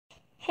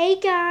Hey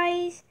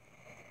guys,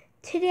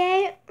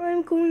 today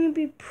I'm going to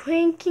be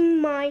pranking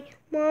my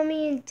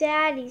mommy and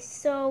daddy,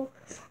 so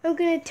I'm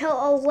going to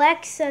tell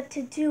Alexa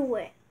to do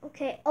it.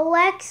 Okay,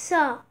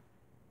 Alexa,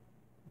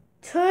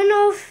 turn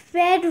off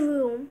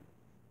bedroom.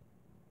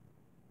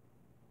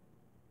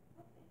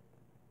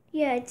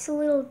 Yeah, it's a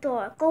little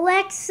dark.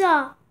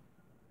 Alexa,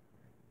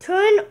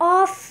 turn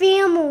off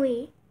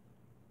family.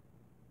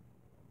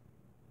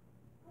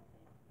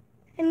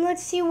 And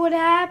let's see what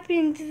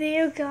happened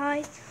there,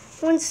 guys.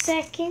 1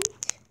 second.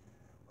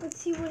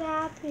 Let's see what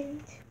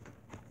happened.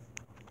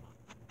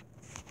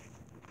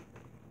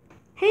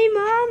 Hey,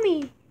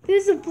 Mommy,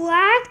 there's a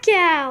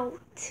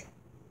blackout.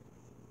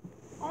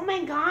 Oh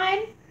my God,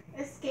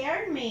 it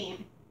scared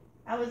me.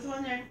 I was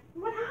wondering,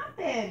 what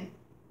happened?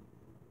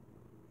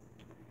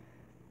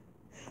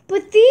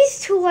 But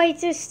these two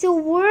lights are still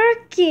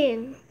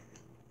working.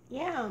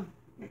 Yeah.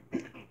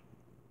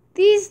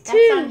 These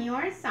two. That's on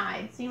your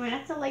side, so you might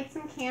have to light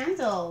some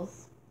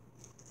candles.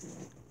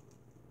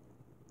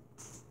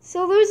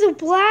 So there's a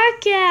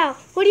blackout.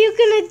 What are you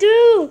gonna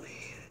do?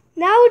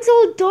 Now it's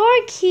all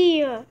dark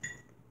here.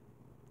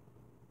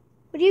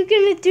 What are you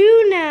gonna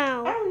do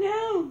now? Oh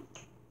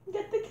no,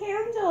 get the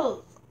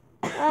candles.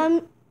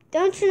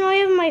 Don't you know I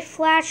have my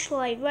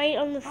flashlight right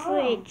on the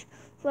fridge,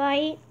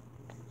 right?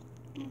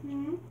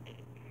 Mm-hmm.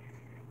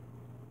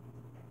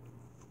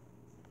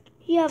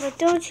 Yeah, but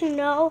don't you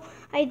know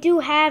I do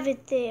have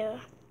it there.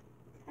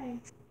 Okay.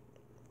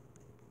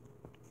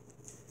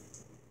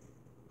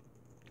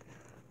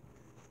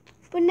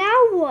 But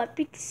now what?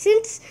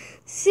 Because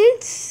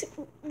since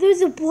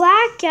there's a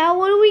blackout,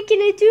 what are we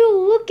gonna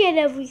do? Look at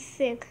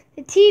everything.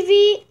 The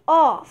TV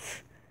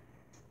off.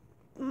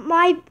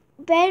 My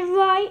bed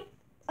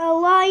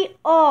light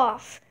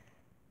off.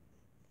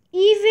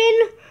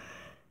 Even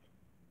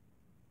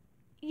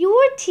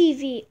your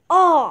TV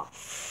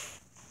off.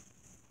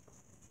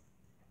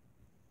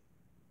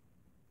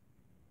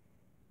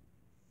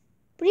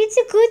 But it's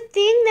a good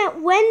thing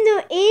that when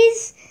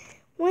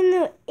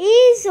there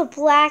is a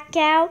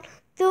blackout,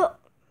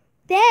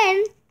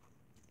 then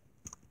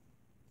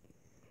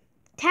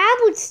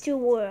tablets do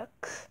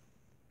work.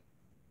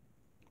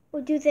 Or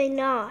do they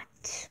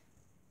not?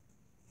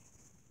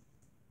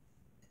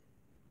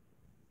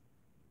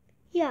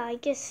 Yeah, I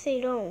guess they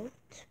don't.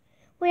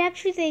 Wait,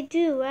 actually they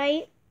do,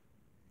 right?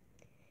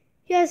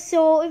 Yeah,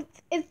 so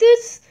if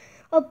there's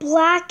a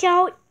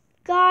blackout,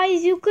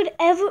 guys, you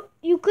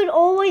could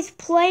always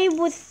play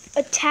with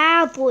a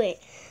tablet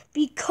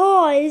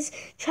because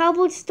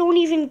tablets don't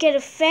even get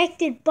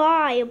affected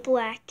by a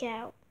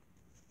blackout.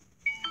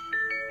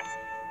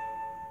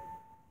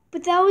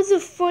 But that was a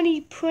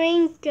funny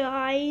prank,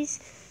 guys.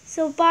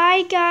 So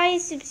bye,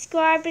 guys.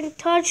 Subscribe and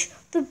touch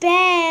the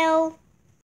bell.